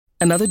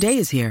Another day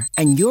is here,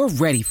 and you're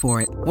ready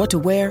for it. What to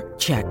wear?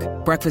 Check.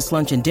 Breakfast,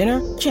 lunch, and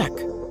dinner? Check.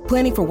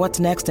 Planning for what's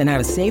next and how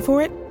to save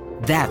for it?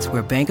 That's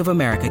where Bank of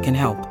America can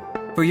help.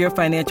 For your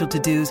financial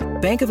to-dos,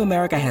 Bank of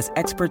America has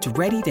experts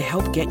ready to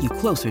help get you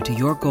closer to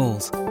your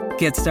goals.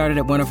 Get started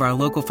at one of our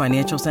local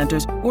financial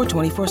centers or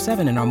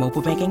 24/7 in our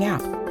mobile banking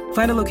app.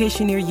 Find a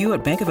location near you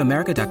at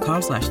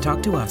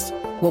bankofamerica.com/talktous.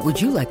 What would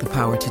you like the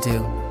power to do?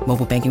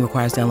 Mobile banking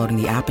requires downloading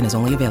the app and is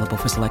only available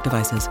for select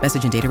devices.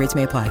 Message and data rates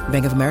may apply.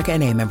 Bank of America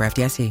N.A., member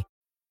FDIC.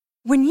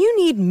 When you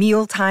need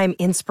mealtime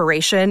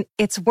inspiration,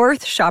 it's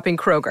worth shopping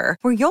Kroger,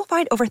 where you'll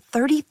find over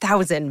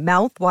 30,000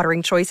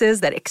 mouth-watering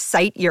choices that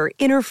excite your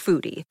inner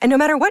foodie. And no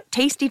matter what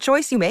tasty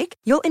choice you make,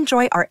 you'll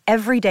enjoy our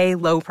everyday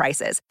low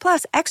prices,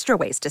 plus extra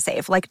ways to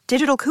save, like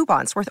digital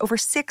coupons worth over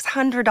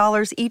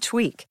 $600 each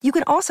week. You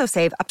can also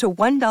save up to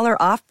 $1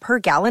 off per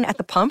gallon at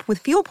the pump with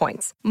fuel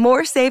points.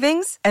 More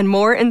savings and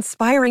more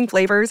inspiring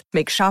flavors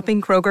make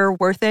shopping Kroger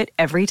worth it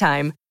every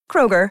time.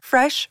 Kroger,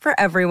 fresh for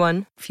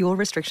everyone. Fuel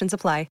restrictions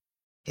apply.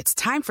 It's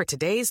time for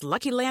today's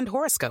Lucky Land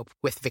horoscope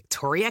with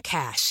Victoria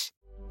Cash.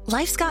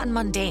 Life's gotten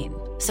mundane,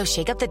 so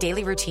shake up the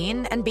daily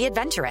routine and be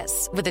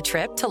adventurous with a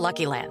trip to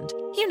Lucky Land.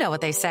 You know what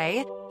they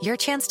say, your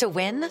chance to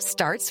win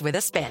starts with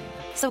a spin.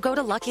 So go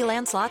to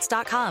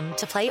LuckyLandSlots.com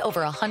to play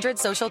over 100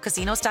 social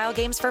casino-style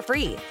games for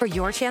free for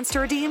your chance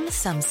to redeem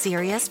some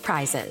serious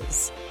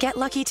prizes. Get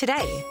lucky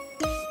today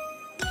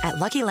at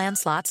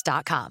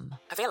LuckyLandSlots.com.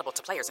 Available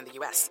to players in the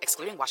U.S.,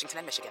 excluding Washington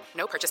and Michigan.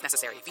 No purchase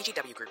necessary.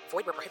 VGW Group.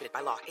 Void where prohibited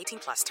by law. 18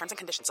 plus. Terms and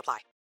conditions apply.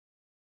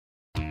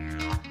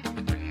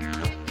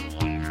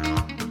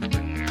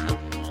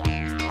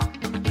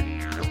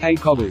 Hey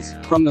Cobbers,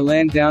 from the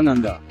land down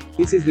under.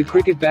 This is the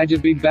Cricket Badger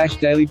Big Bash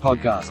Daily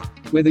Podcast.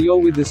 Whether you're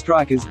with the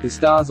Strikers, the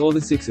Stars or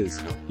the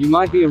Sixers, you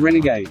might be a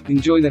renegade,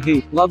 enjoy the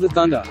heat, love the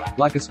thunder,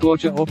 like a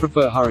scorcher or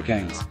prefer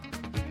hurricanes.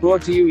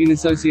 Brought to you in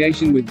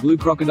association with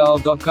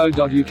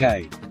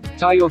bluecrocodile.co.uk.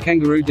 Tie your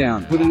kangaroo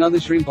down, put another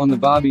shrimp on the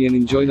barbie and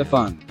enjoy the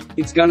fun.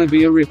 It's gonna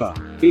be a ripper.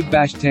 Big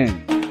Bash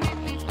 10.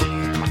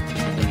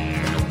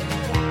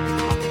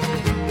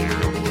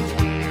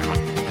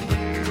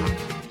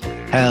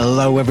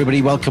 Hello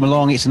everybody, welcome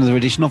along. It's another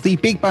edition of the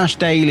Big Bash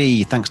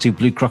Daily. Thanks to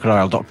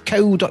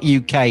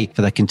bluecrocodile.co.uk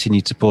for their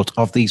continued support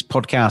of these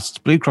podcasts.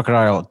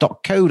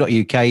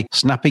 bluecrocodile.co.uk,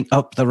 snapping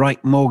up the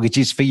right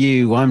mortgages for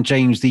you. I'm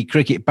James, the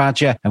Cricket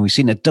Badger, and we've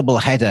seen a double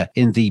header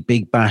in the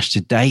Big Bash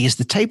today as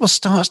the table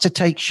starts to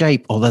take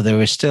shape, although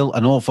there is still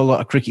an awful lot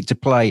of cricket to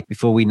play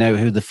before we know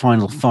who the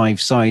final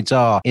 5 sides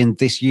are in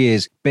this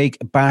year's Big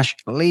Bash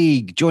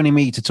League. Joining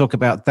me to talk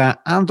about that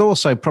and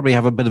also probably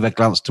have a bit of a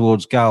glance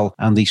towards Gal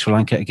and the Sri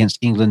Lanka against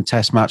England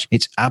Test match,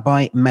 it's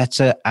Abhay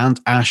Mehta and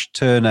Ash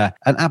Turner.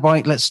 And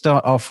Abhay, let's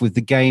start off with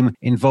the game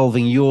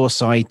involving your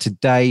side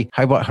today.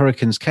 Hobart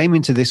Hurricanes came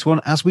into this one,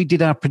 as we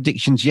did our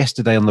predictions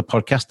yesterday on the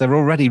podcast. They're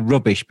already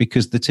rubbish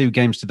because the 2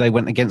 games today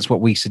went against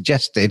what we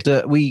suggested.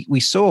 We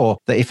saw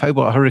that if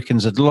Hobart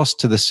Hurricanes had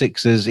lost to the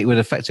Sixers, it would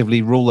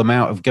effectively rule them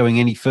out of going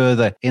any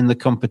further in the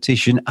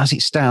competition. As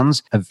it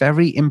stands, a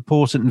very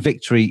important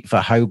victory for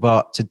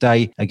Hobart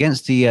today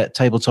against the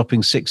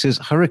table-topping Sixers.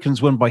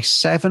 Hurricanes won by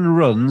 7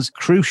 runs.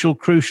 Crucial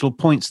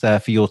points there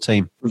for your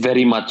team.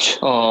 Very much.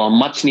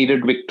 Much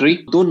needed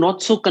victory. Though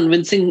not so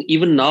convincing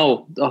even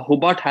now.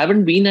 Hobart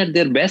haven't been at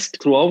their best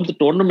throughout the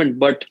tournament,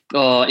 but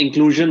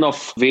inclusion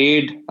of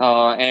Wade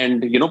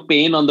and,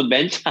 Payne on the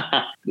bench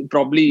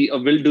probably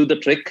will do the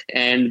trick,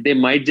 and they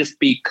might just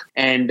peak,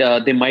 and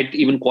they might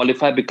even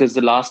qualify because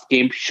the last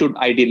game should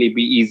ideally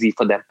be easy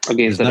for them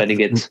against the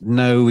Renegades.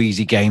 No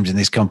easy games in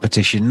this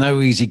competition.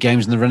 No easy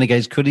games, and the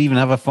Renegades could even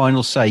have a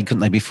final say,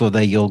 couldn't they, before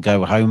they all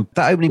go home.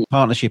 That opening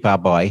partnership,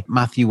 Abhay,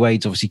 Matthew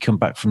Wade's obviously come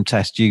back from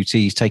Test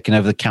duty. He's taken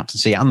over the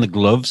captaincy and the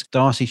gloves.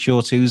 Darcy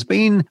Short, who's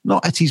been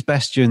not at his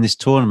best during this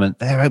tournament,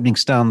 their opening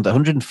stand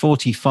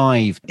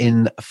 145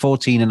 in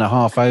 14 and a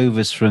half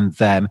overs from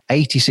them,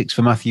 86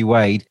 for Matthew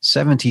Wade,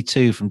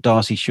 72 from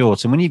Darcy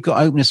Short. And when you've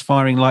got openers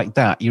firing like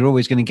that, you're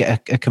always going to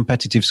get a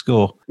competitive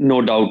score.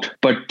 No doubt.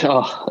 But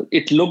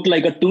it looked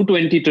like a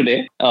 220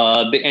 today.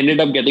 They ended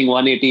up getting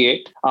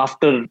 188.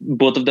 After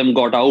both of them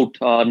got out,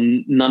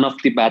 none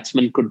of the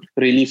batsmen could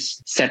really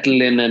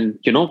settle in and,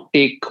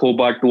 take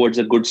Hobart towards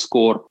a good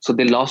score. So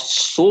they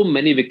lost so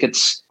many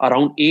wickets,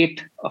 around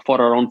 8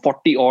 for around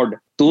 40 odd.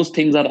 Those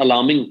things are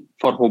alarming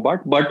for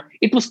Hobart, but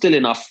it was still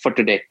enough for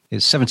today.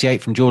 It's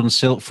 78 from Jordan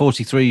Silk,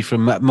 43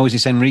 from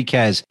Moises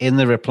Henriquez in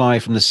the reply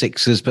from the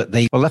Sixers, but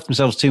they left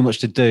themselves too much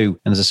to do.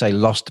 And as I say,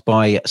 lost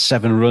by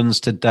 7 runs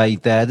today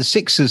there. The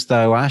Sixers,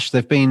 though, Ash,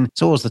 they've been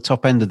towards the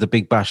top end of the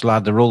Big Bash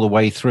ladder all the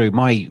way through.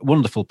 My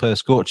wonderful Perth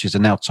Scorchers are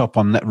now top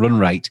on net run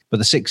rate, but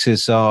the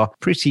Sixers are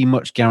pretty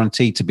much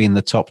guaranteed to be in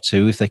the top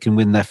 2. If they can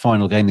win their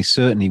final game, they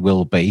certainly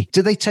will be.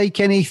 Do they take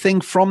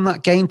anything from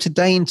that game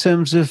today in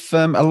terms of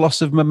a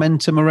loss of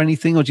momentum or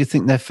anything, or do you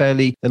think they're fairly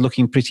they're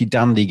looking pretty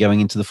dandy going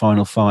into the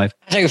final 5?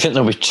 I don't think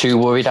they'll be too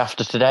worried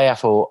after today. I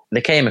thought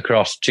they came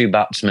across 2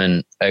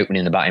 batsmen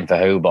opening the batting for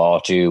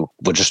Hobart who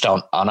were just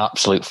on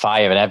absolute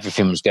fire, and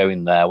everything was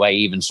going their way.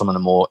 Even some of the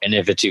more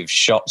innovative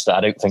shots that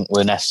I don't think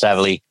were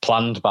necessarily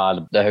planned by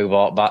the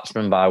Hobart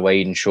batsmen, by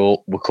Wade and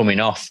Short, were coming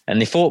off.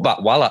 And they fought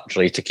back well,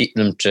 actually, to keep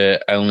them to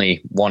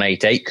only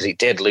 188, because it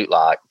did look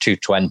like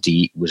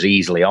 220 was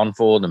easily on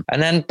for them.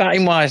 And then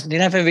batting-wise, they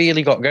never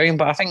really got going,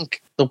 but I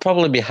think they'll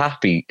probably be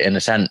happy in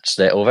a sense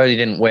that although they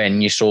didn't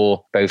win, you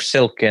saw both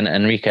Silk and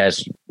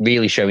Enriquez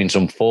really showing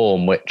some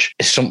form, which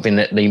is something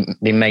that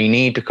they may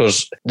need,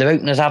 because the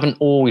openers haven't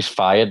always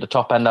fired, the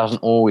top end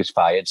hasn't always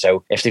fired.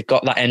 So if they've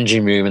got that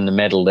engine room in the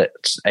middle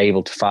that's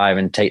able to fire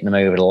and take them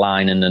over the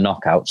line in the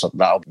knockouts,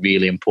 that'll be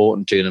really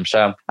important to them.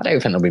 So I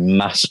don't think they'll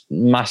be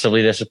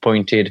massively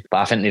disappointed, but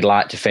I think they'd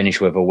like to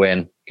finish with a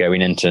win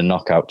going into the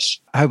knockouts.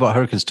 Hobart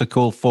Hurricanes took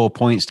all 4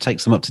 points,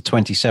 takes them up to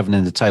 27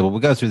 in the table. We'll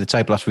go through the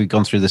table after we've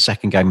gone through the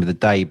second game of the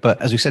day.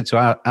 But as we said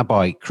to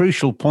Abai,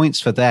 crucial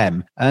points for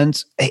them.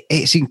 And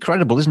it's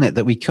incredible, isn't it,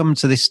 that we come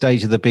to this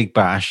stage of the Big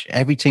Bash.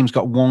 Every team's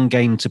got 1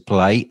 game to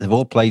play. They've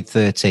all played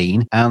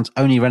 13 and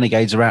only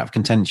Renegades are out of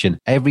contention.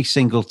 Every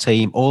single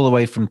team, all the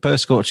way from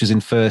Perth Scorchers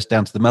in first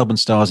down to the Melbourne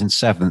Stars in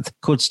 7th,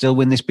 could still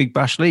win this Big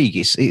Bash League.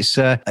 It's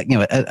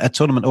a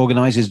tournament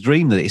organiser's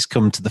dream that it's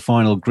come to the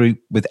final group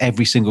with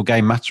every single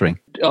game mattering.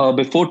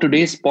 Before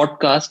today's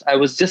podcast, I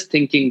was just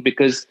thinking,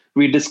 because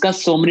we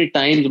discussed so many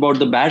times about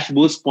the Bash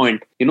boost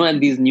point,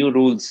 and these new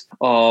rules.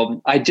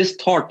 I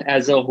just thought,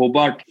 as a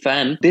Hobart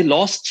fan, they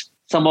lost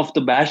some of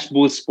the Bash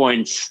boost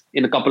points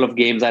in a couple of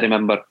games, I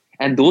remember.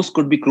 And those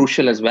could be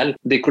crucial as well.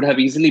 They could have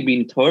easily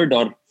been 3rd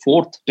or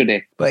 4th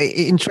today. But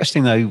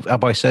interesting, though,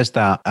 Abai says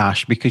that,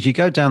 Ash, because you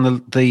go down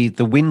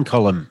the win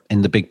column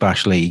in the Big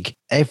Bash League,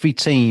 every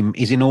team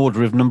is in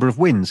order of number of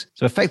wins.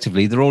 So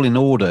effectively, they're all in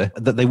order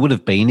that they would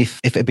have been if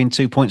it had been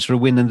 2 points for a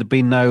win and there'd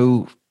been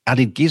no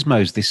added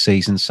gizmos this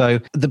season. So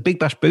the Big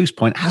Bash boost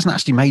point hasn't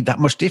actually made that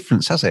much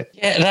difference, has it?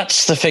 Yeah,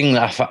 that's the thing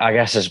that I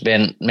guess has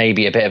been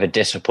maybe a bit of a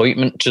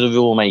disappointment to the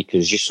rule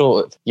makers.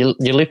 You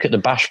look at the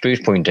Bash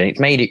boost point and it's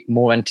made it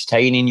more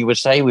entertaining, you would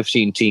say. We've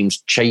seen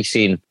teams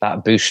chasing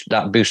that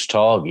boost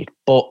target.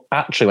 But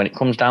actually, when it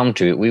comes down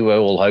to it, we were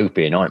all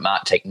hoping, it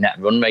might take net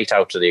run rate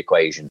out of the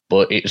equation.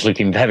 But it's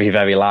looking very,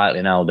 very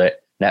likely now that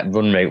net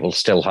run rate will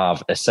still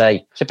have a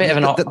say. It's a bit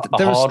of a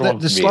hard one.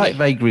 There's slight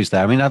vagaries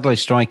there. I mean, Adelaide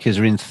Strikers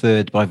are in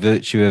 3rd by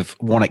virtue of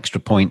 1 extra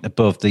point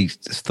above the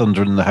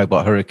Thunder and the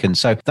Hobart Hurricanes.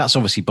 So that's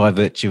obviously by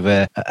virtue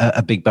of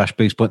a Big Bash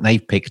boost point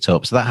they've picked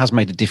up. So that has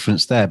made a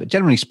difference there. But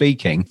generally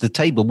speaking, the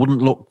table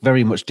wouldn't look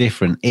very much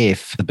different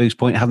if the boost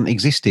point hadn't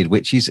existed,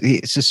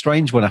 it's a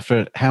strange one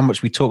after how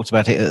much we talked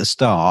about it at the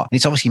start.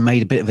 It's obviously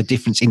made a bit of a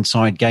difference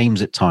inside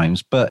games at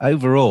times, but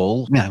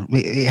overall,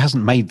 it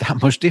hasn't made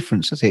that much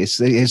difference, has it?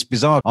 It's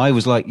bizarre. I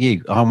was like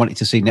you, I wanted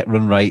to see net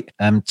run rate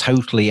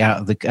totally out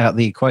of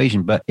the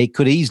equation, but it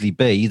could easily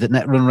be that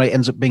net run rate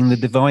ends up being the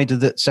divider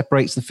that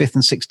separates the 5th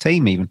and 6th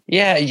team even.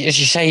 Yeah, as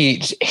you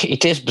say,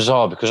 it is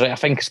bizarre, because I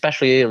think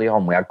especially early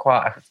on we had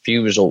quite a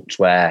few results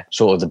where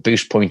sort of the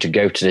boost point would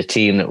go to the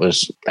team that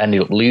was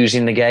ended up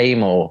losing the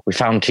game, or we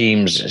found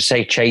teams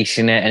say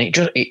chasing it, and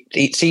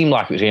it seemed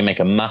like it was going to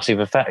make a massive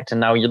effect. And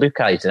now you look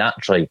at it and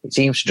actually it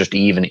seems to just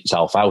even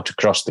itself out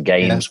across the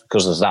games,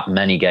 because there's that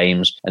many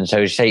games. And so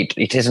you say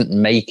it isn't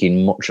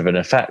making much of an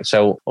effect.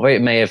 So although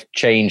it may have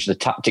changed the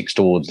tactics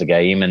towards the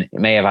game and it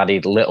may have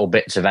added little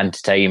bits of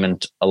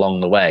entertainment along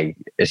the way,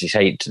 as you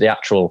say, to the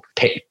actual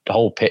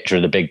whole picture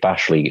of the Big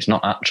Bash League, it's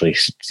not actually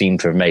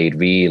seemed to have made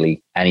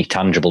really any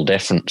tangible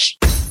difference.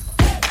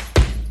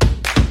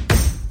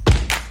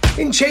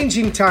 In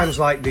changing times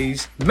like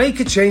these, make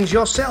a change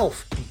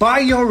yourself. Buy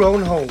your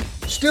own home.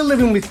 Still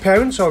living with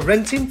parents or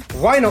renting?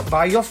 Why not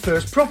buy your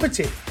first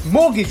property?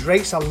 Mortgage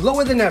rates are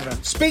lower than ever.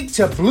 Speak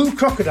to Blue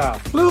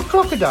Crocodile. Blue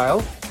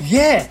Crocodile?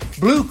 Yeah,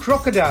 Blue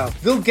Crocodile.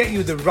 They'll get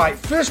you the right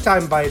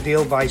first-time buyer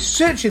deal by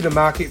searching the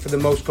market for the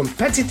most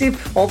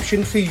competitive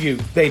option for you.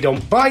 They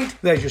don't bite,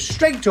 they're just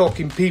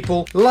straight-talking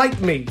people like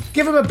me.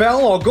 Give them a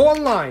bell or go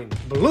online.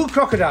 Blue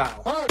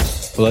Crocodile.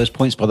 Well, those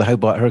points by the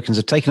Hobart Hurricanes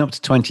are taken up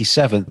to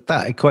 27.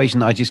 That equation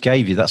that I just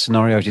gave you, that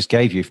scenario I just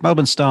gave you, if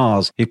Melbourne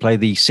Stars, who play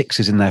the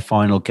Sixers in their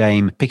final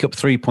game, pick up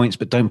 3 points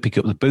but don't pick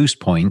up the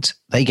boost point,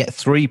 they get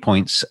 3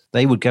 points.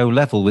 They would go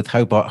level with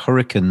Hobart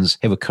Hurricanes,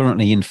 who are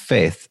currently in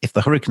 5th. If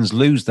the Hurricanes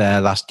lose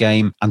their last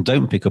game and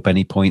don't pick up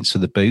any points for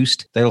the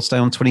boost, they'll stay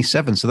on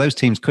 27. So those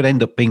teams could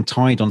end up being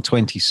tied on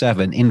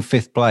 27 in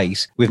 5th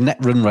place, with net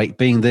run rate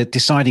being the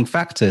deciding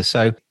factor.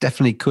 So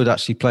definitely could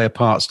actually play a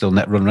part still,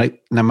 net run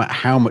rate, no matter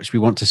how much we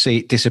want to see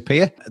it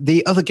disappear.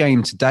 The other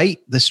game to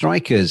date, the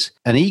Strikers,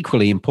 an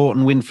equally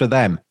important win for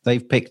them.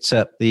 They've picked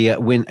up the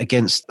win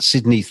against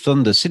Sydney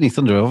Thunder. Sydney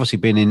Thunder have obviously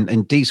been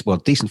in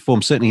decent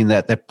form, certainly in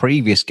their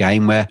previous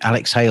game where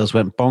Alex Hales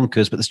went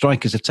bonkers, but the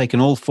Strikers have taken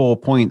all 4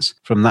 points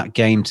from that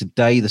game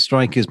today. The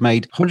Strikers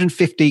made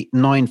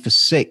 159 for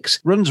 6.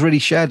 Runs really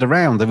shared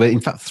around. There were,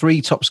 in fact,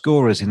 3 top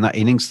scorers in that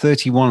innings.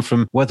 31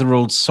 from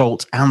Weatherald,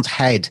 Salt and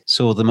Head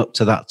saw them up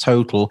to that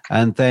total.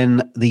 And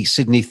then the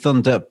Sydney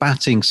Thunder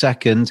batting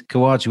second.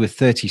 Khawaja with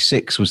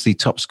 36 was the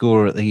top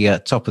scorer at the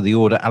top of the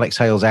order. Alex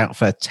Hales out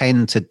for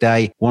 10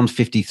 today.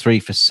 153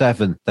 for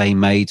 7 they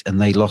made,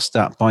 and they lost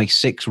that by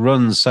 6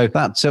 runs. So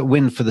that's a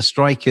win for the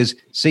Strikers.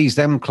 Sees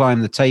them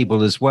climb the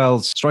table as well.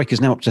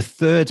 Strikers now up to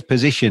 3rd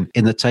position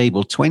in the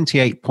table.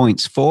 28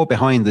 points, 4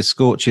 behind the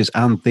Scorchers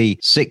and the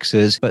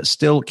Sixers, but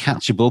still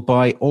catchable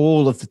by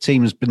all of the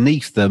teams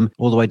beneath them,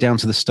 all the way down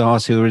to the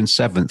Stars, who are in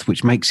 7th,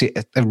 which makes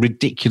it a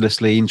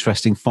ridiculously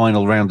interesting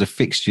final round of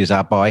fixtures,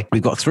 Abai.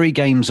 We've got 3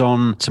 games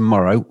on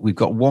tomorrow. We've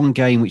got 1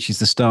 game, which is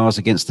the Stars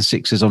against the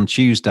Sixers on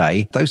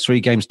Tuesday. Those 3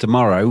 games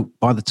tomorrow,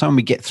 by the time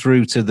we get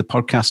through to the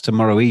podcast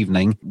tomorrow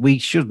evening, we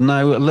should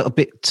know a little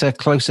bit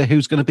closer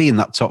who's going to be in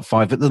that top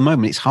 5. At the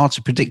moment, it's hard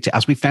to predict it,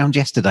 as we found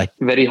yesterday.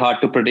 Very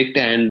hard to predict,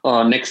 and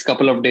next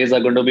couple of days are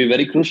going to be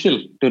very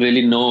crucial to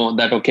really know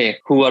that, okay,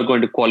 who are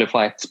going to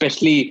qualify,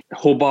 especially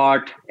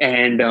Hobart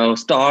and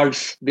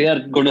Stars. They are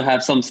going to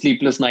have some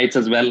sleepless nights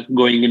as well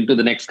going into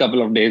the next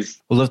couple of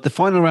days. Well, the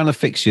final round of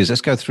fixtures,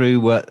 let's go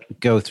through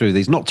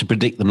these, not to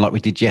predict them like we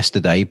did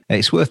yesterday.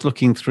 It's worth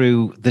looking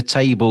through the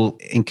table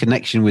in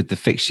connection with the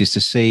fixtures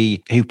to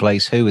see who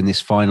plays who in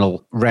this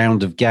final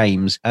round of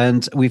games.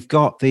 And we've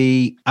got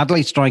the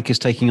Adelaide Strikers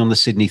taking on the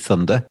Sydney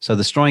Thunder. So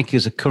the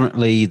Strikers are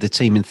currently the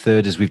team in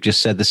 3rd, as we've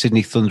just said, the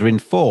Sydney Thunder in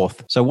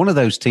 4th. So one of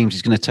those teams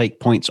is going to take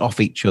points off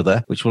each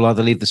other, which will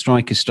either leave the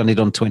Strikers stranded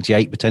on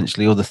 28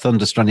 potentially, or the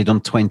Thunder stranded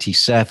on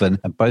 27.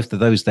 And both of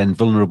those then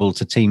vulnerable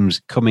to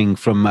teams coming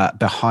from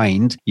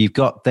behind. You've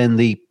got then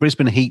the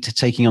Brisbane Heat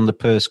taking on the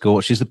Perth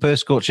Scorchers. The Perth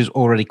Scorchers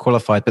already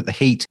qualified, but the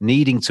Heat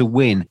needing to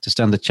win to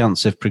stand a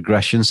chance of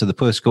progression. So the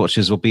Perth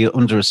Scorchers will be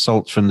under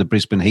assault from the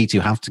Brisbane Heat, who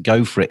have to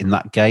go for it in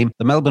that game.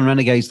 The Melbourne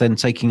Renegades then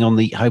taking on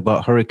the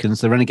Hobart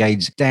Hurricanes. The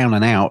Renegades down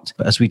and out,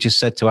 but as we just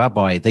said to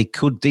Abai, they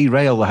could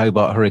derail the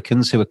Hobart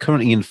Hurricanes, who are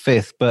currently in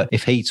 5th, but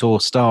if Heat or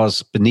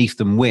Stars beneath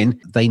them win,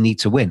 they need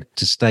to win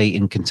to stay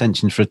in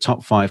contention for a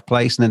top 5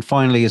 place. And then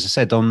finally, as I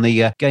said, on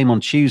the game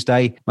on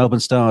Tuesday, Melbourne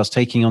Stars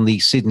taking on the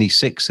Sydney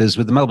Sixers,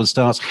 with the Melbourne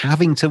Stars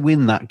having to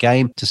win that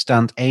game to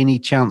stand any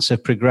chance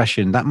of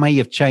progression. That may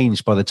have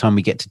changed by the time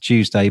we get to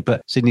Tuesday,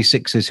 but Sydney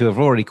Sixers, who have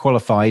already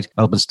qualified,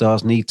 Melbourne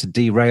Stars need to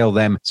derail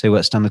them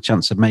to stand a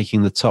chance of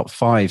making the top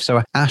 5.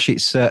 So Ash,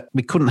 it's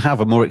we couldn't have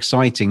a more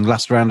exciting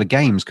last round of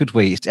games, could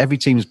we? Every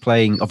team's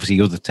playing,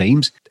 obviously, other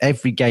teams.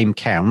 Every game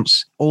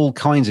counts. All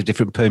kinds of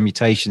different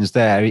permutations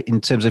there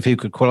in terms of who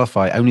could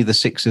qualify. Only the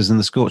Sixers and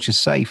the Scorchers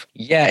safe.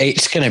 Yeah,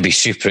 it's going to be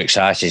super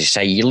exciting. You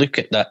say, you look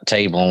at that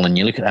table and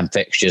you look at them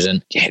fixtures,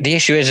 and the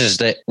issue is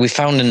that we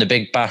found in the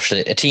Big Bash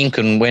that a team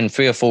can win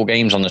 3 or 4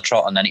 games on the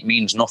trot, and then it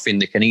means nothing.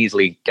 They can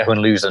easily go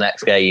and lose the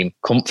next game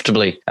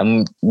comfortably.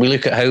 And we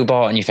look at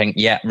Hobart and you think,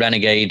 yeah,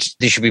 Renegades,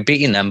 they should be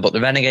beating them, but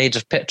the Renegades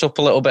have picked up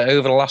a little bit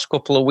over the last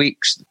couple of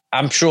weeks.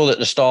 I'm sure that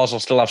the Stars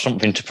will still have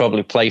something to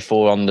probably play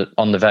for on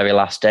the very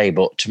last day,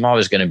 but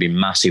tomorrow's going to be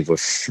massive with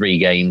 3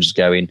 games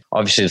going.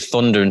 Obviously, the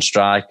Thunder and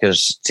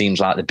Strikers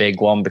seems like the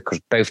big one, because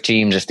both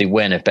teams, if they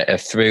win, are better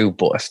through,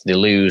 but if they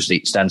lose,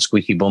 it's then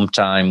squeaky bum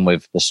time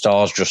with the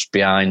Stars just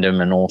behind them,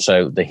 and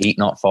also the Heat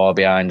not far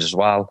behind as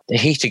well. The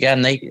Heat,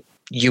 again,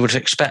 you would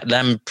expect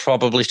them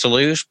probably to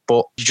lose,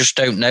 but you just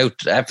don't know.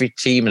 Every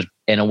team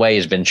in a way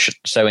has been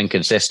so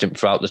inconsistent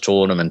throughout the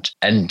tournament,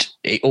 and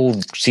it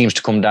all seems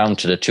to come down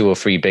to the 2 or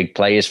 3 big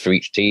players for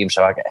each team.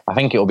 So I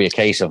think it will be a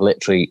case of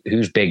literally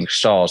whose big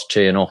stars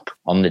turn up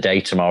on the day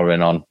tomorrow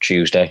and on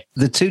Tuesday.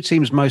 The 2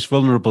 teams most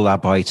vulnerable,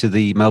 Abai, to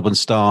the Melbourne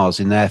Stars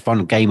in their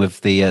final game of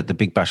the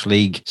Big Bash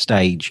League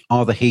stage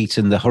are the Heat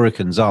and the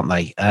Hurricanes, aren't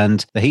they?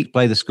 And the Heat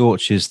play the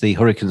Scorchers, the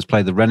Hurricanes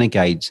play the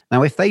Renegades.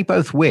 Now, if they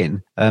both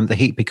win, the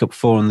Heat pick up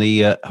 4 and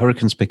the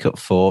Hurricanes pick up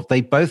 4,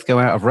 they both go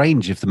out of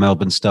range of the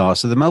Melbourne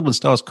Stars. So the Melbourne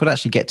Stars could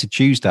actually get to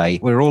Tuesday.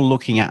 We're all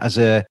looking at as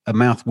a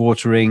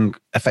mouth-watering,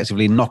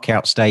 effectively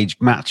knockout stage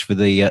match for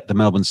the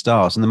Melbourne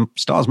Stars, and the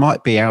Stars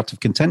might be out of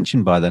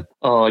contention by then.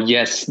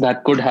 Yes,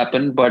 that could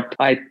happen, but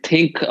I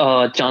think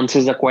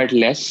chances are quite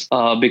less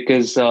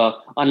because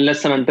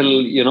unless and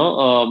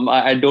until,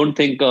 I don't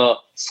think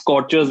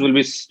Scorchers will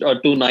be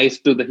too nice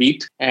to the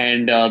Heat,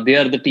 and they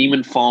are the team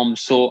in form.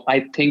 So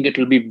I think it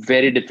will be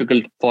very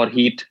difficult for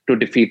Heat to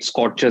defeat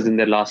Scorchers in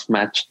their last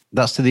match.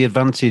 That's to the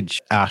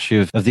advantage, Ash,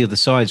 of the other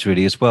sides,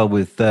 really, as well,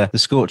 with the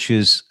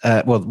Scorchers,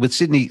 with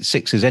Sydney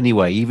Sixers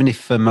anyway. Even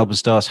if Melbourne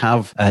Stars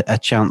have a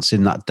chance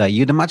in that day,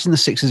 you'd imagine the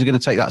Sixers are going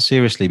to take that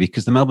seriously,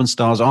 because the Melbourne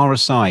Stars are a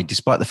side,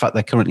 despite the fact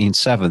they're currently in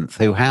 7th,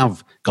 who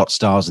have got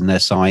stars in their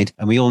side.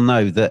 And we all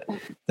know that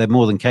they're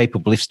more than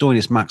capable. If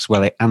Stoinis,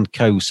 Maxwell and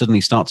co suddenly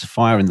start to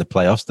fire in the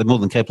playoffs, they're more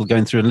than capable of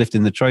going through and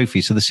lifting the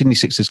trophy. So the Sydney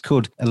Sixers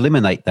could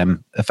eliminate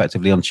them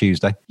effectively on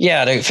Tuesday.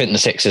 Yeah, I don't think the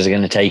Sixers are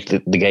going to take the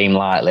game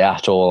lightly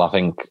at all. I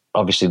think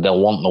obviously they'll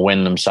want the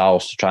win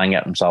themselves to try and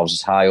get themselves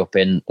as high up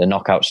in the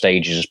knockout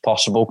stages as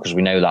possible, because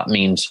we know that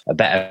means a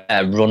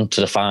better run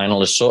to the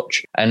final as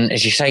such. And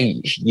as you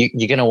say,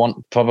 you're going to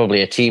want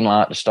probably a team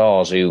like the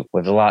Stars, who,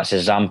 with the likes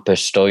of Zampa,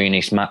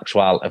 Stoinis,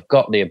 Maxwell, have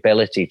got the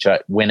ability to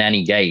win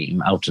any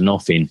game out of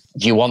nothing.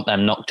 You want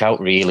them knocked out,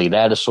 really.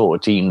 They're the sort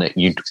of team that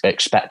you'd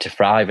expect to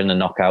thrive in the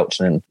knockouts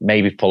and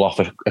maybe pull off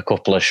a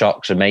couple of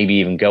shocks and maybe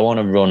even go on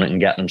a run and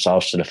get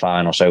themselves to the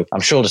final. So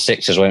I'm sure the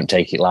Sixers won't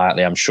take it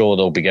lightly. I'm sure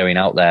they'll be going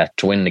out there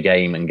to win the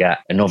game and get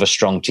another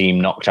strong team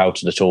knocked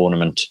out of the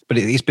tournament. But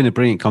it's been a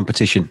brilliant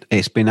competition.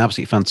 It's been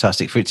absolutely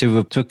fantastic for it to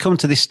have come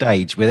to this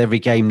stage with every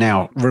game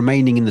now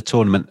remaining in the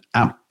tournament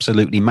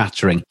absolutely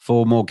mattering.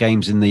 4 more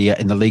games in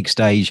the league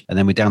stage, and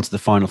then we're down to the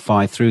final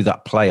 5 through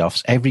that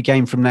playoffs. Every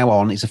game from now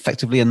on is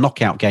effectively a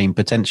knockout game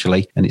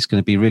potentially, and it's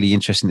going to be really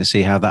interesting to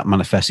see how that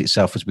manifests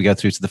itself as we go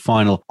through to the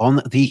final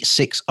on the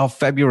 6th of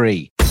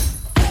February.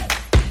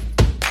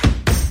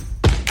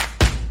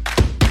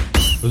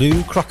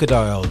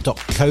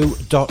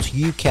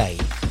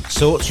 BlueCrocodile.co.uk.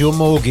 Sort your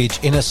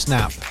mortgage in a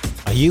snap.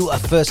 Are you a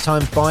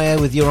first-time buyer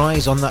with your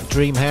eyes on that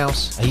dream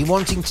house? Are you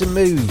wanting to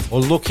move or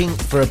looking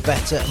for a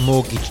better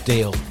mortgage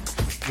deal?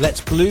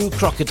 Let Blue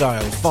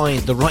Crocodile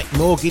find the right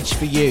mortgage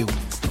for you.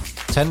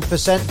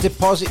 10%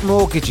 deposit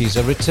mortgages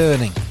are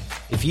returning.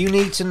 If you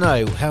need to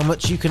know how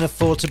much you can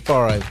afford to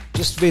borrow,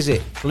 just visit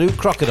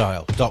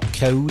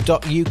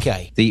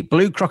bluecrocodile.co.uk. The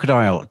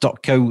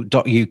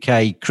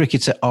bluecrocodile.co.uk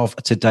cricketer of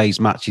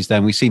today's matches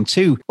then. We've seen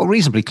 2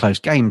 reasonably close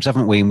games,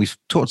 haven't we? And we've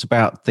talked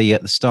about the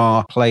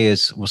star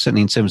players, well,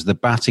 certainly in terms of the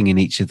batting in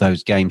each of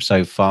those games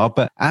so far.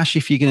 But Ash,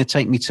 if you're going to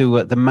take me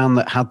to the man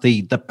that had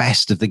the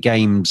best of the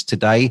games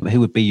today, who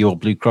would be your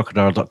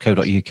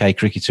bluecrocodile.co.uk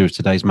cricketer of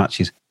today's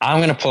matches? I'm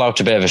going to pull out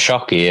a bit of a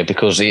shock here,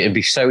 because it'd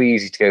be so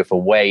easy to go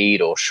for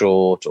Wade or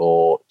Shaw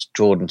or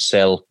Jordan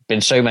Sill.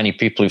 Been so many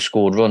people who've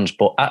scored runs,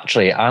 but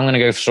actually I'm going to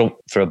go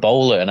for a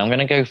bowler, and I'm going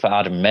to go for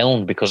Adam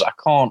Milne, because I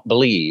can't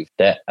believe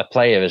that a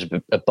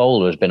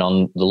bowler has been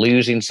on the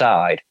losing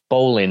side,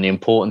 bowling the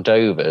important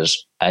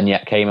overs, and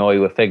yet came away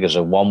with figures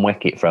of 1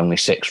 wicket for only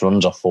 6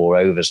 runs off 4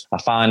 overs.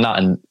 I find that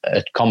in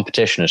a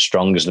competition as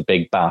strong as the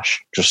Big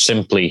Bash just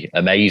simply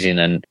amazing,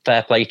 and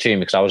fair play to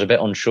him, because I was a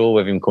bit unsure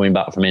with him coming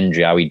back from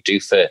injury how he'd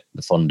do for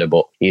the Thunder,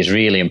 but he's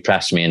really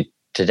impressed me, and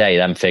today,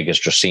 them figures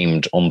just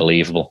seemed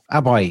unbelievable.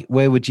 Abai,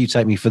 where would you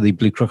take me for the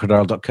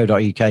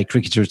bluecrocodile.co.uk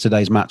cricketer of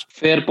today's match?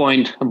 Fair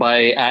point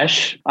by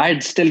Ash.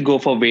 I'd still go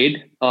for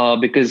Wade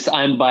because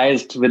I'm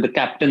biased with the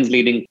captains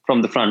leading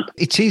from the front.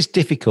 It is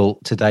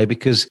difficult today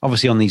because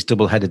obviously on these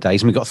double-header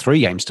days, and we've got 3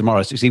 games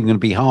tomorrow, so it's even going to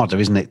be harder,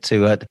 isn't it,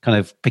 to kind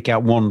of pick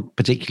out one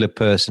particular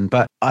person.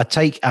 But I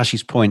take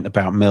Ash's point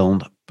about Milne.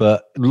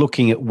 But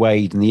looking at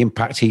Wade and the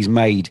impact he's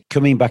made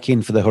coming back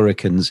in for the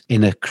Hurricanes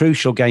in a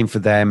crucial game for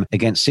them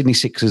against Sydney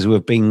Sixers, who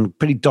have been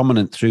pretty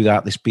dominant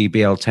throughout this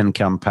BBL 10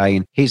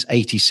 campaign. He's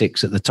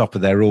 86 at the top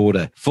of their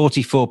order.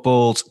 44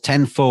 balls,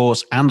 10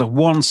 fours and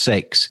 1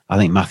 6. I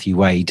think Matthew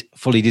Wade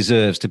fully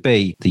deserves to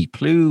be the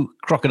Blue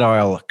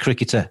Crocodile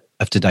cricketer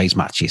of today's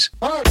matches.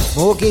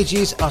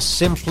 Mortgages are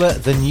simpler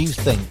than you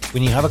think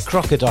when you have a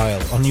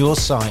crocodile on your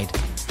side.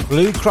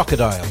 Blue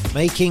Crocodile,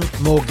 making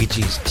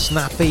mortgages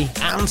snappy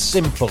and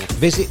simple.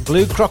 Visit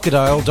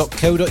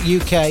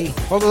bluecrocodile.co.uk,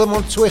 follow them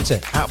on Twitter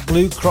at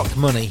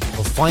BlueCrocMoney,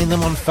 or find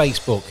them on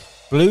Facebook.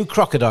 Blue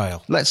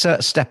Crocodile. Let's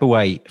step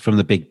away from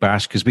the Big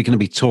Bash, because we're going to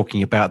be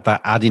talking about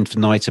that ad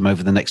infinitum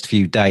over the next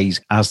few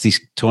days as this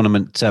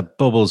tournament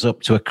bubbles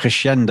up to a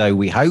crescendo,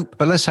 we hope.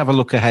 But let's have a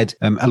look ahead,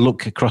 a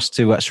look across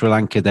to Sri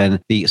Lanka then.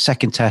 The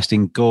second test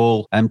in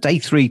Galle. Day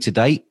 3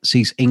 today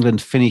sees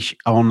England finish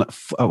on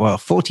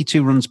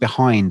 42 runs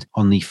behind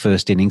on the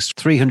first innings,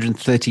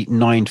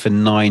 339 for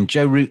 9.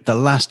 Joe Root, the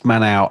last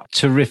man out,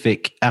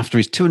 terrific after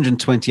his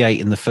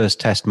 228 in the first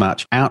test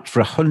match, out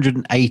for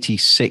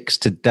 186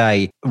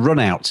 today.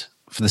 Run out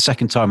for the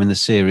second time in the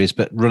series,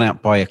 but run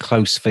out by a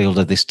close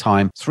fielder this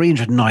time.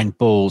 309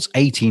 balls,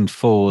 18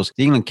 fours.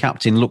 The England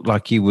captain looked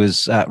like he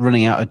was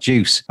running out of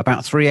juice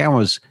about 3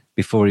 hours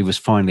before he was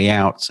finally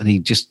out, and he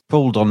just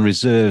pulled on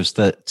reserves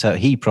that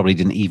he probably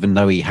didn't even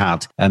know he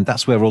had. And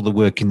that's where all the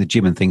work in the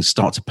gym and things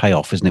start to pay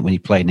off, isn't it, when you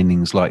play in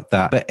innings like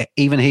that? But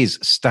even his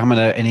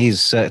stamina and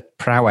his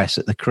prowess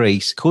at the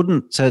crease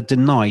couldn't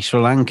deny Sri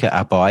Lanka,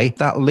 Abai,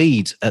 that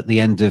lead at the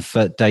end of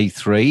day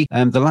 3.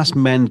 The last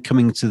men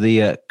coming to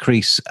the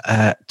crease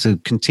to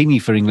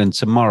continue for England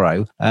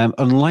tomorrow,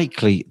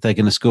 unlikely they're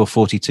going to score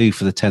 42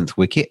 for the 10th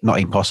wicket. Not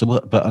impossible,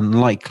 but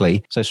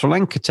unlikely. So Sri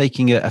Lanka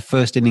taking a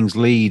first innings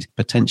lead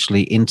potentially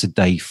into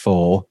day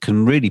 4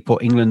 can really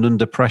put England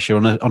under pressure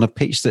on a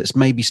pitch that's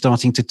maybe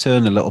starting to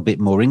turn a little bit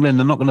more. England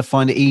are not going to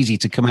find it easy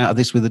to come out of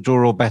this with a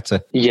draw or better.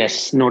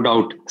 Yes, no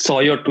doubt. Saw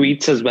your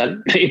tweets as well.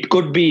 It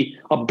could be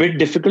a bit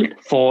difficult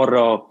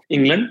for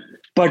England,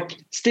 but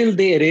still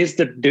they erased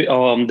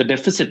the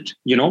deficit.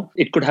 You know,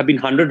 it could have been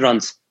 100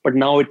 runs, but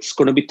now it's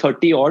going to be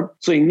 30 odd.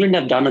 So England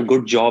have done a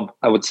good job,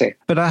 I would say.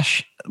 But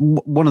Ash,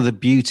 one of the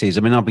beauties,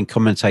 I mean, I've been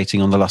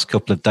commentating on the last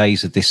couple of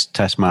days of this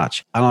test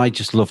match, and I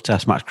just love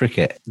test match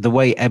cricket. The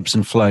way it ebbs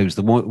and flows,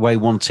 the way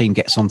one team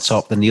gets on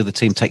top, then the other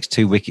team takes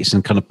 2 wickets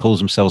and kind of pulls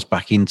themselves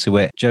back into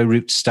it. Joe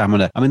Root's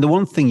stamina. I mean, the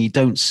one thing you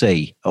don't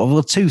see,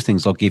 well, 2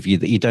 things I'll give you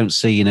that you don't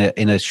see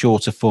in a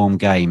shorter form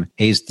game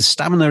is the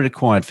stamina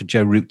required for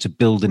Joe Root to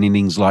build an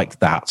innings like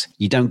that.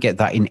 You don't get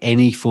that in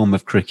any form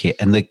of cricket.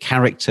 And the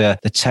character,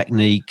 the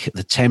technique,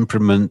 the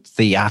temperament,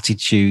 the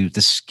attitude,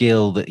 the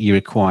skill that you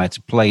require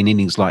to play an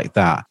innings like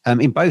that,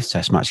 in both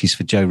test matches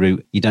for Joe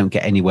Root, you don't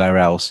get anywhere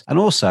else. And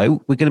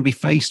also, we're going to be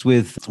faced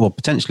with, well,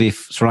 potentially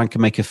if Sri Lanka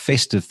make a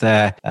fist of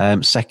their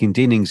second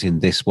innings in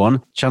this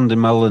one,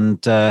 Chandimal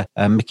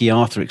and Mickey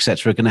Arthur,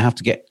 etc., are going to have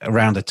to get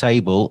around a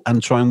table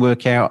and try and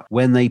work out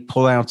when they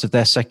pull out of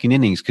their second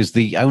innings, because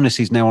the onus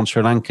is now on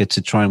Sri Lanka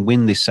to try and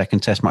win this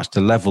second test match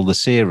to level the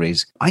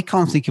series. I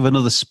can't think of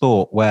another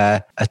sport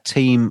where a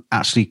team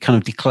actually kind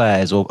of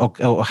declares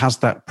or has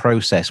that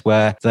process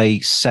where they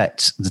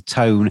set the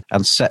tone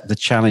and set the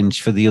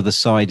challenge for the other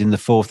side in the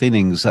fourth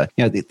innings.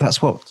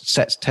 That's what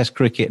sets Test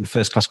cricket and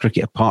first-class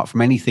cricket apart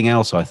from anything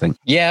else, I think.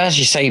 Yeah, as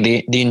you say,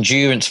 the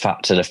endurance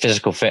factor, the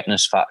physical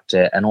fitness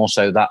factor, and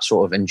also that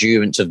sort of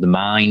endurance of the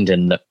mind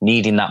and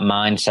needing that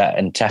mindset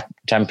and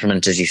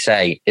temperament, as you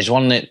say, is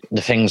one of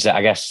the things that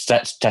I guess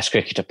sets Test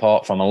cricket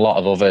apart from a lot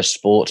of other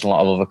sports and a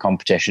lot of other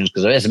competitions,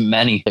 because there isn't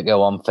many that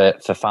go on for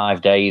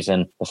 5 days.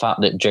 And the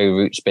fact that Joe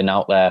Root's been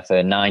out there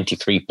for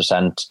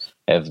 93%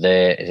 of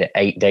the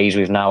 8 days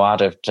we've now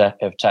had of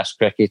Test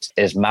cricket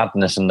is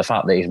madness, and the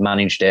fact that he's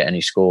managed it and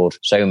he scored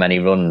so many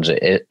runs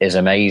is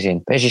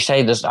amazing. But as you say,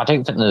 I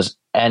don't think there's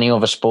any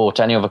other sport,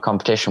 any other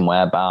competition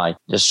whereby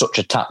there's such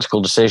a tactical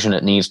decision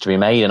that needs to be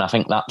made, and I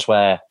think that's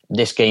where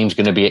this game's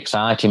going to be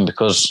exciting,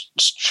 because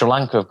Sri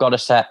Lanka have got to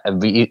set a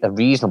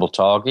reasonable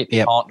target.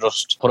 You can't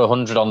just put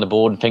 100 on the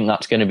board and think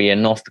that's going to be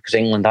enough, because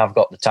England have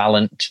got the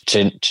talent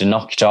to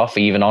knock it off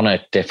even on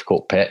a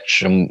difficult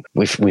pitch, and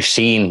we've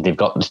seen they've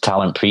got the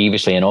talent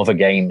previously in other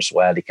games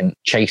where they can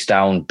chase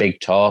down big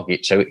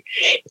targets. So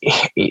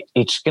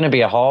it's going to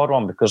be a hard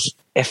one, because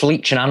if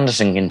Leach and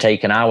Anderson can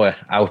take an hour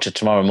out of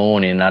tomorrow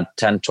morning and add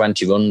 10,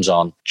 20 runs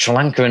on, Sri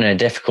Lanka are in a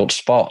difficult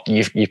spot.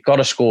 You've got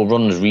to score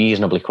runs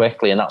reasonably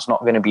quickly, and that's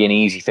not going to be an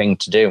easy thing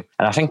to do.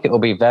 And I think it will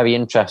be very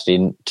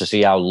interesting to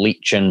see how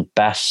Leach and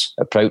Bess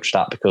approach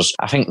that, because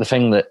I think the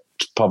thing that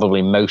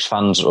probably most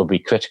fans will be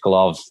critical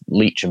of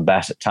Leach and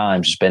Bess at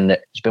times has been that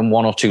there's been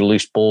 1 or 2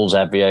 loose balls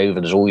every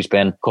over. There's always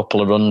been a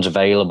couple of runs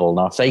available.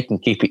 Now, if they can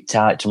keep it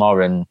tight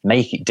tomorrow and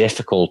make it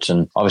difficult,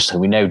 and obviously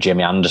we know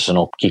Jimmy Anderson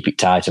will keep it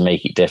tight and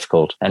make it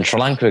difficult, and Sri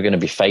Lanka are going to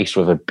be faced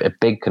with a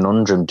big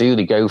conundrum. Do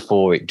they go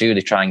for it? Do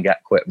they try and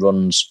get quick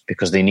runs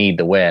because they need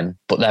the win,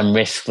 but then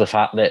risk the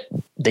fact that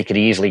they could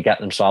easily get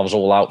themselves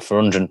all out for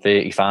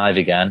 135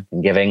 again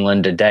and give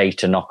England a day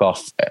to knock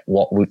off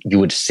what you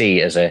would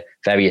see as a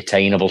very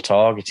attainable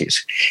target?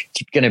 It's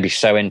going to be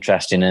so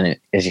interesting, and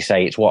as you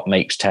say, it's what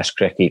makes Test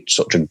cricket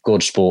such a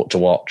good sport to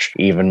watch,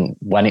 even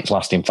when it's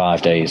lasting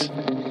 5 days.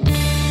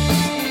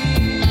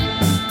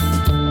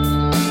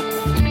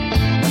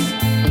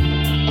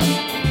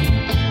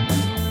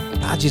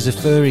 Badgers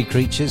are furry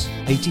creatures.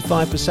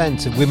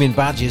 85% of women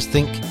badgers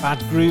think bad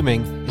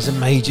grooming is a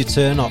major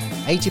turn-off.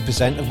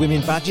 80% of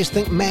women badgers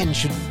think men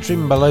should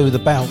trim below the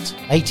belt.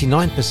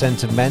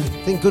 89% of men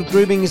think good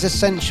grooming is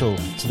essential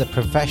to their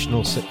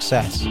professional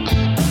success.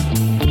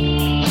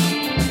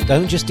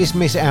 Don't just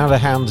dismiss it out of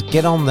hand.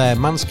 Get on there,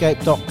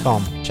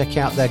 manscaped.com. Check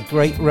out their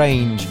great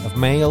range of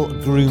male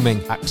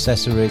grooming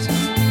accessories.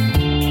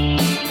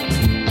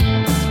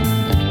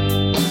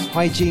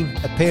 Hygiene,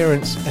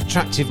 appearance,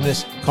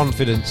 attractiveness,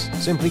 confidence.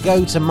 Simply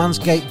go to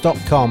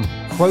manscaped.com,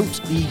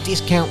 quote the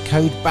discount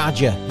code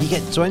BADGER. You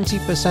get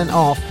 20%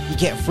 off, you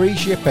get free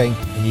shipping,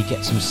 and you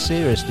get some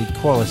seriously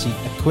quality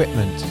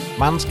equipment.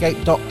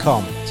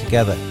 Manscaped.com.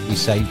 Together we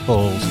save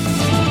balls.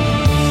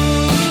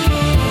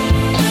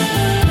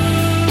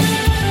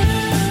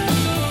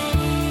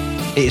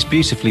 It's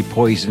beautifully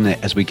poised, isn't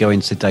it, as we go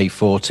into day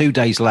 4. 2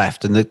 days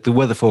left, and the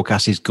weather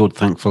forecast is good,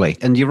 thankfully.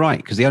 And you're right,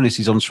 because the onus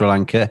is on Sri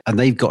Lanka, and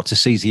they've got to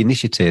seize the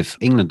initiative.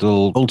 England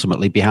will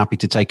ultimately be happy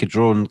to take a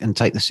draw and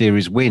take the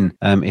series win,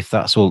 if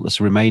that's all that's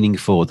remaining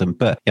for them.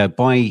 But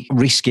by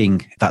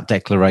risking that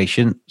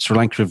declaration, Sri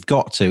Lanka have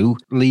got to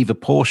leave a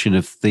portion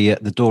of the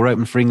door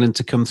open for England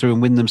to come through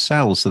and win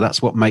themselves. So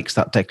that's what makes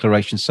that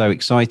declaration so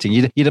exciting.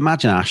 You'd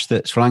imagine, Ash,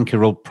 that Sri Lanka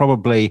will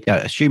probably,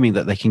 assuming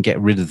that they can get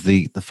rid of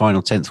the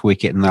final 10th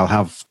wicket and they'll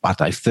have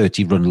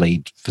 30-run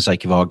lead, for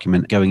sake of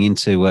argument, going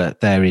into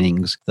their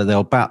innings, that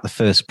they'll bat the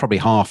first probably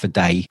half a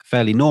day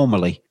fairly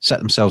normally, set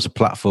themselves a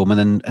platform,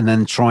 and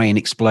then try and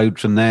explode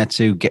from there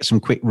to get some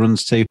quick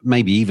runs to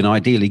maybe even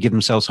ideally give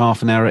themselves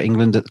half an hour at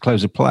England at the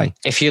close of play.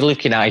 If you're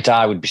looking at it,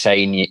 I would be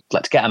saying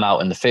let's get them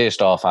out in the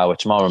first half hour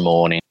tomorrow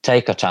morning,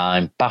 take our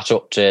time, bat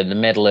up to the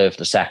middle of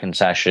the second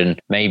session,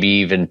 maybe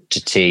even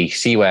to tea,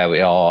 see where we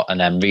are, and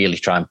then really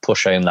try and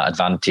push home that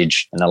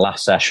advantage in the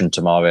last session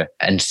tomorrow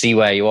and see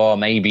where you are.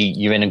 Maybe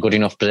you're in a good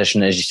enough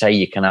position, as you say,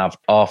 you can have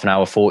half an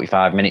hour,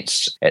 45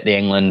 minutes at the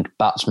England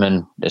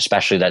batsmen,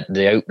 especially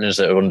the openers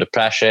that are under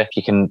pressure.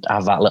 You can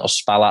have that little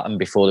spell at them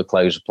before the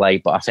close of play.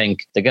 But I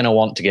think they're going to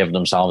want to give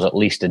themselves at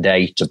least a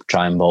day to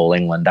try and bowl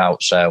England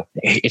out. So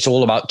it's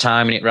all about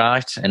timing it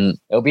right. And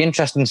it'll be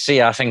interesting to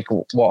see, I think,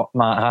 what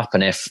might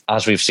happen if,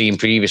 as we've seen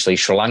previously,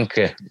 Sri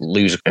Lanka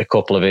lose a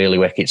couple of early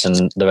wickets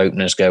and their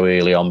openers go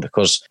early on,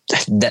 because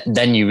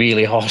then you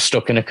really are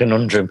stuck in a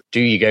conundrum. Do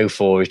you go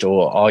for it,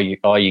 or are you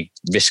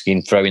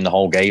risking throwing the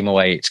whole game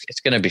away? It's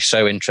going to be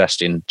so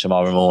interesting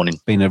tomorrow morning.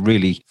 Been a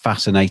really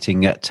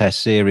fascinating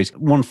test series.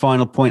 One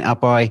final point,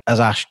 Abai, as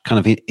Ash kind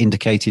of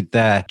indicated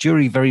there,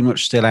 jury very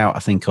much still out, I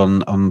think,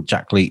 on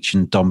Jack Leach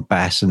and Dom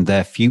Bess and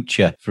their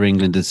future for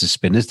England as the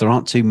spinners. There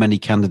aren't too many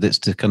candidates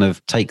to kind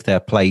of take their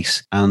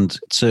place, and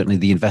certainly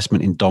the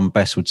investment in Dom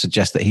Bess would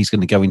suggest that he's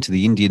going to go into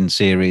the Indian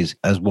series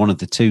as one of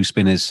the two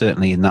spinners,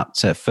 certainly in that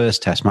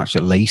first test match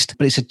at least.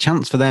 But it's a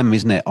chance for them,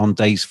 isn't it, on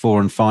days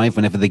 4 and 5,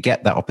 whenever they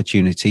get that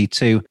opportunity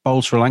to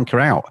bowl Sri Lanka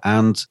out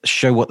and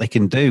show what they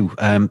can do.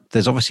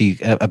 There's obviously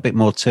a bit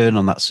more turn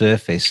on that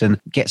surface and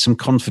get some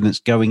confidence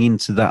going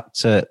into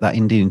that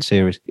Indian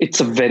series. It's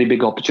a very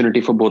big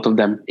opportunity for both of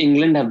them.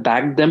 England have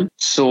backed them,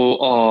 so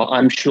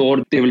I'm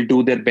sure they will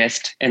do their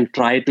best and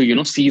try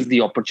to, seize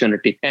the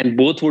opportunity. And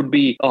both would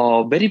be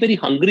very, very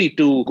hungry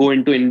to go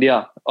into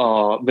India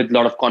with a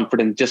lot of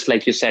confidence, just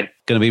like you said.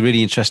 Going to be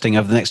really interesting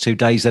over the next 2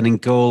 days then in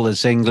Galle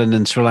as England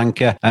and Sri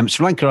Lanka.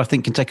 Sri Lanka, I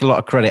think, can take a lot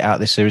of credit out of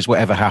this series,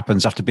 whatever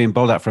happens. After being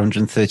bowled out for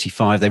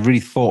 135, they really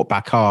fought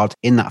back hard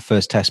in that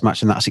first test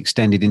match, and that's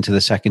extended into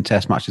the second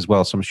test match as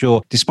well. So I'm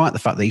sure, despite the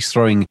fact that he's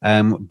throwing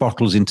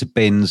bottles into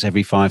bins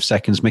every 5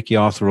 seconds, Mickey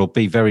Arthur will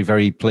be very,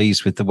 very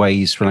pleased with the way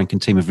his Sri Lankan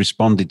team have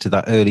responded to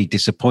that early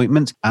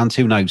disappointment. And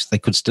who knows, they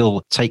could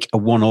still take a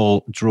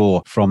 1-1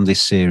 draw from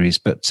this series.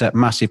 But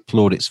massive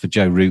plaudits for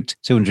Joe Root.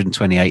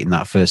 228 in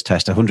that first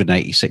test,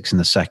 186 in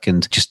the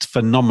second. Just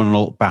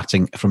phenomenal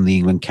batting from the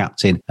England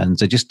captain, and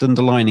just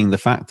underlining the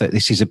fact that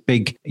this is a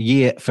big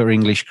year for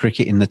English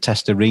cricket in the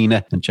test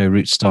arena, and Joe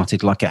Root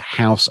started like a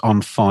house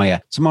on fire.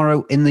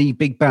 Tomorrow in the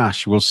Big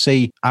Bash, we'll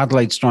see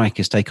Adelaide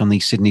Strikers take on the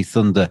Sydney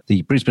Thunder,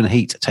 the Brisbane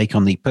Heat take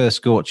on the Perth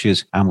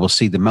Scorchers, and we'll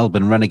see the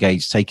Melbourne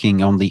Renegades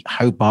taking on the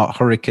Hobart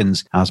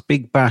Hurricanes as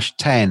Big Bash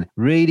 10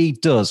 really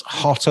does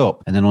hot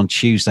up. And then on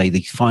Tuesday,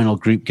 the final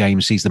group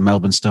game sees the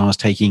Melbourne Stars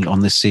taking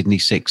on the Sydney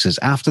Sixers.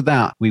 After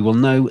that, we will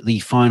know the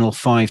final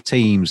 5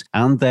 teams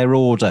and their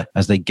order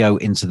as they go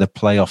into the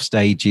playoff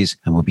stages,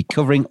 and we'll be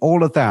covering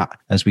all of that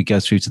as we go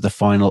through to the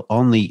final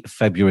on the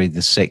February the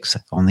 6th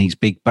on these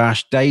Big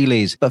Bash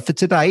dailies. But for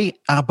today,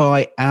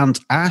 Abai and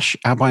Ash.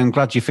 Abai, I'm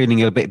glad you're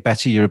feeling a bit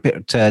better. You're a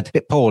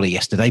bit poorly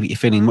yesterday, but you're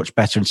feeling much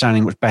better and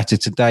sounding much better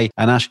today.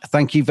 And Ash,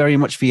 thank you very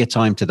much for your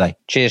time today.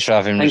 Cheers for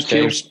having me.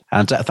 Thank you.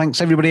 And thanks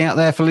everybody out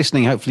there for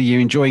listening. Hopefully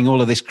you're enjoying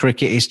all of this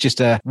cricket. It's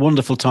just a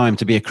wonderful time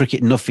to be a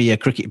cricket nuffy, a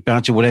cricket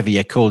badger, whatever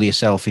you call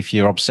yourself if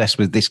you're obsessed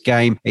with this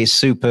game. It's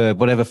superb,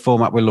 whatever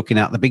format we're looking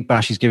at. The Big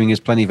Bash is giving us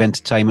plenty of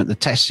entertainment. The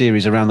test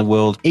series around the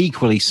world,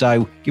 equally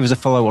so. Give us a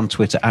follow on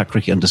Twitter at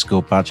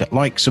cricket_badger.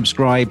 Like,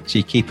 subscribe so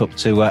you keep up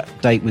to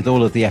date with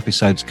all of the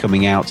episodes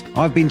coming out.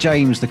 I've been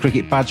James, the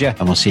Cricket Badger,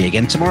 and we'll see you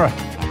again tomorrow.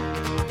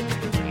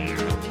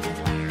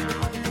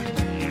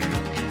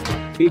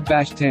 Big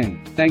Bash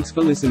 10. Thanks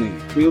for listening.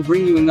 We'll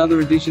bring you another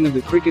edition of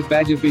the Cricket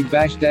Badger Big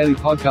Bash Daily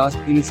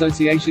Podcast in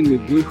association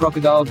with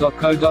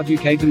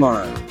bluecrocodile.co.uk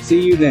tomorrow.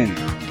 See you then.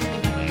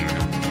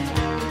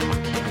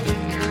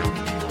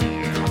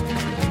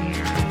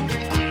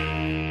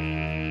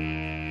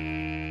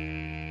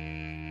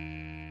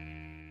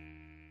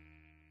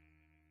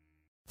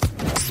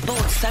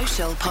 Sports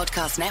Social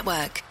Podcast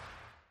Network.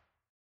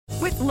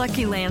 With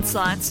Lucky Land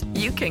Slots,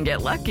 you can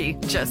get lucky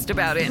just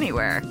about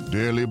anywhere.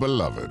 Dearly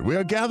beloved, we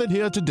are gathered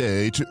here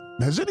today to...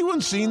 Has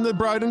anyone seen the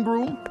bride and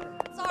groom?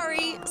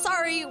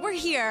 Sorry, we're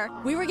here.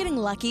 We were getting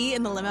lucky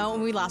in the limo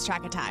and we lost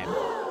track of time.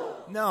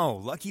 No,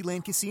 Lucky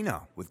Land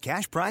Casino, with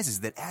cash prizes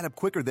that add up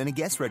quicker than a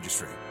guest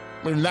registry.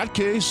 In that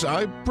case,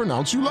 I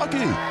pronounce you lucky.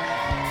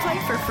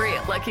 Play for free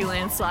at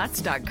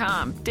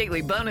LuckyLandSlots.com.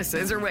 Daily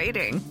bonuses are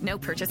waiting. No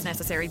purchase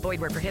necessary.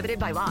 Void where prohibited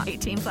by law.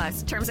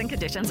 18+. Terms and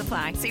conditions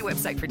apply. See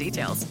website for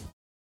details.